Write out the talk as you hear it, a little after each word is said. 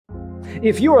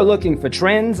If you are looking for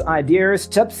trends, ideas,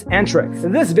 tips, and tricks,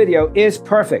 this video is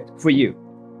perfect for you.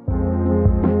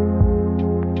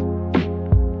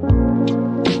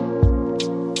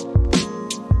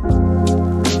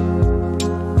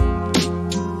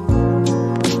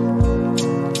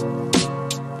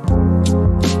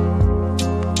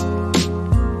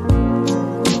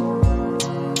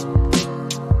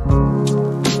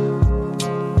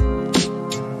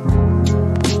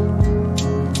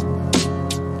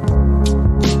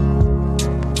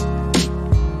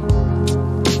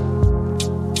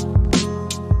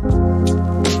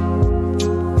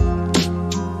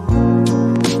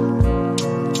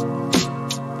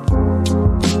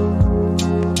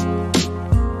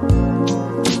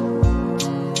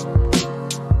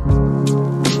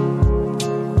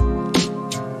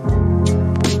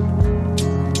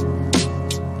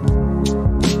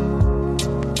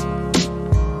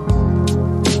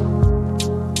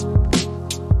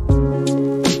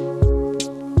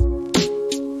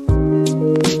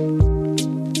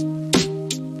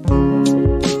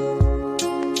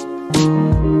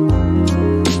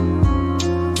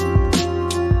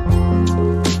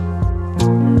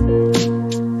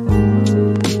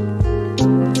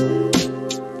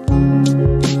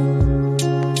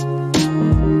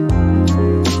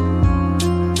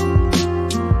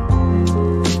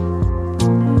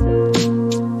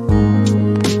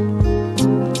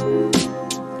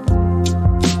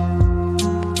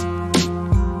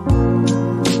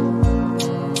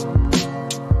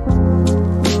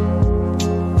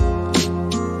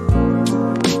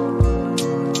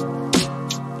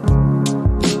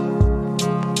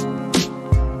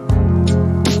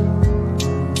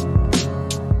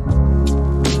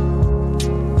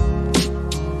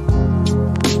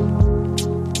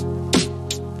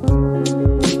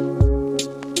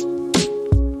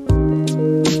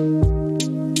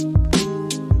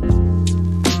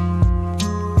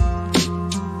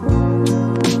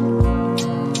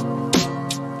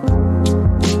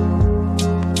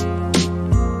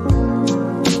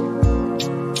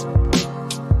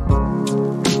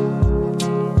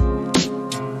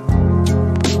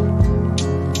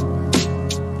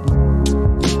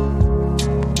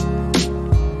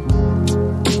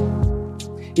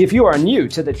 If you are new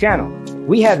to the channel,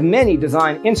 we have many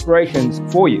design inspirations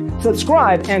for you.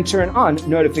 Subscribe and turn on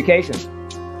notifications.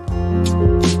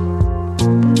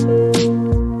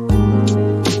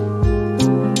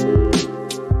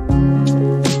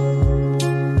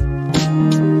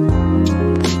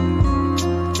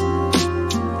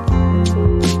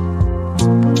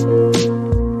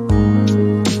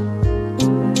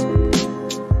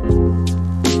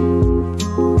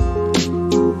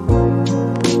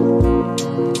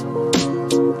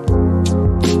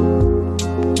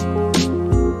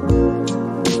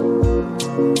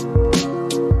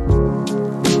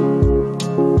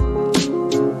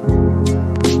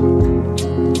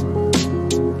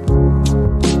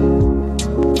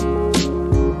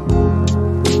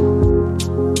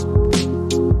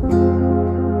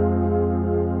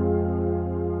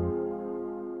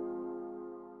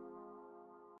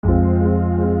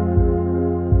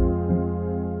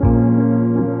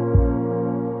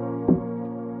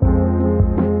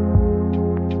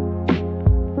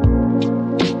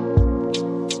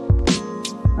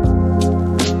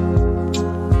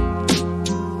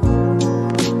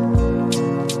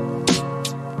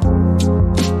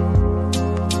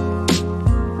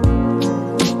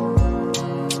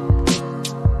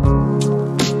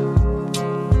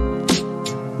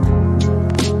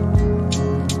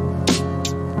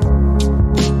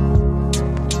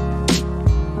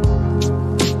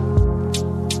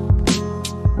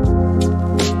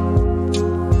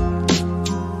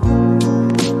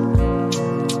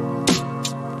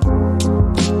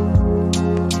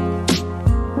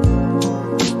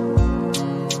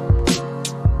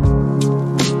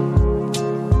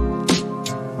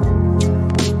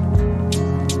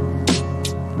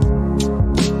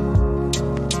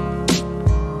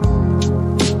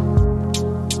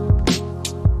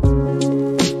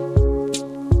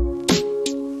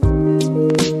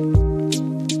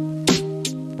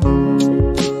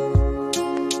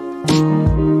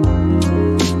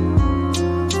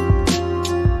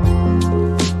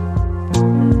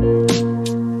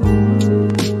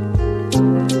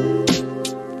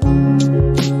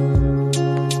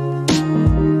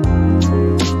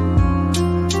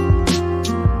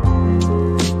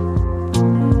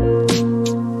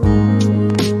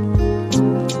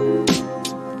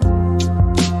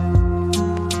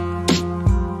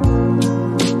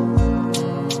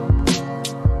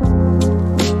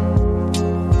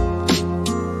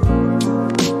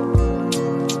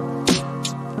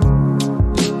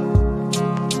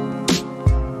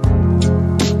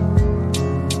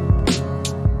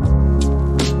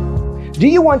 Do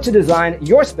you want to design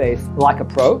your space like a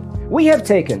pro? We have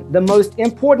taken the most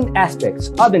important aspects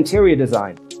of interior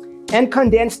design and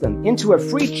condensed them into a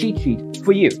free cheat sheet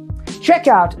for you. Check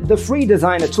out the free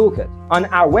designer toolkit on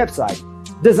our website,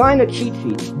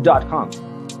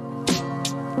 designercheatsheet.com.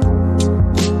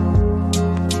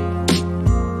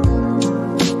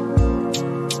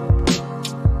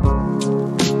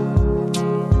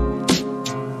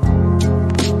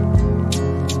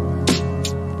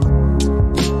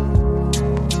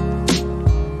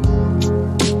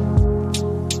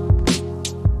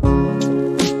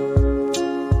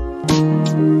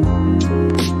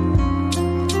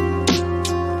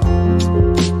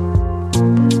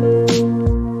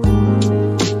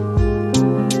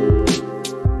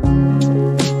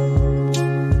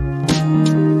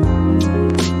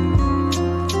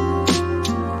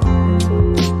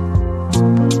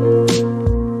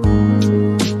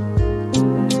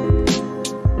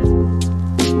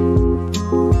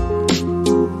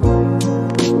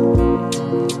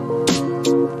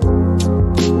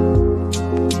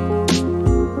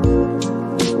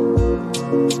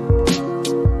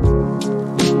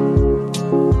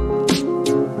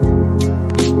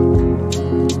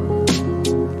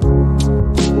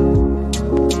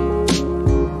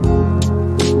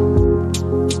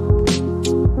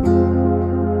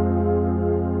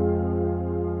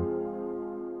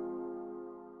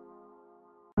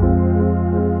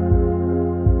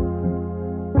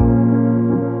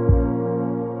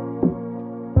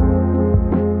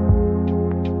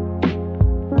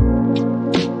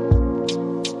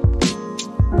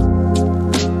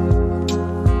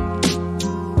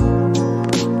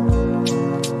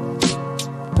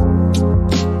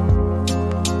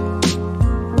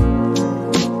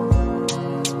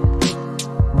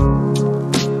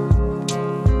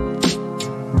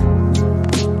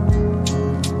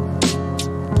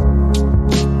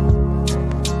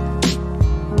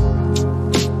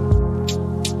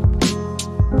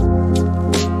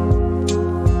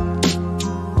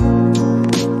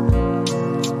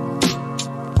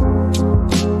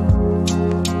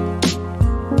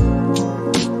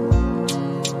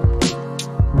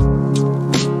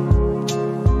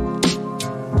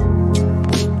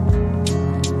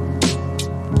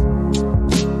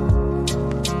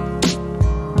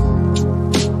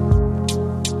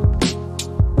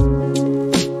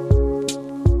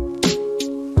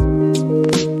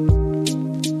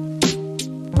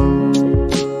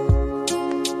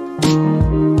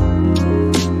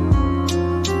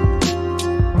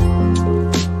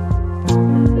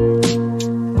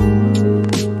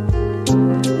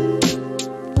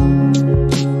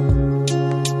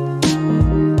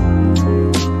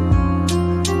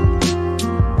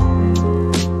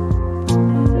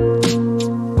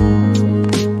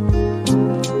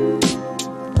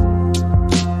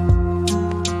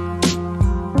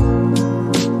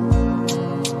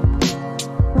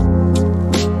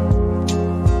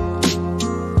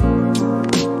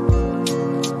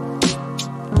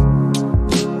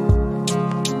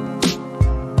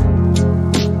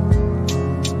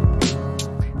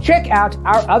 Check out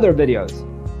our other videos.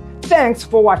 Thanks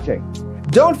for watching.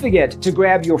 Don't forget to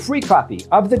grab your free copy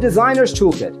of the Designer's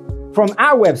Toolkit from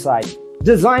our website,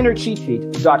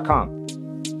 designercheatsheet.com.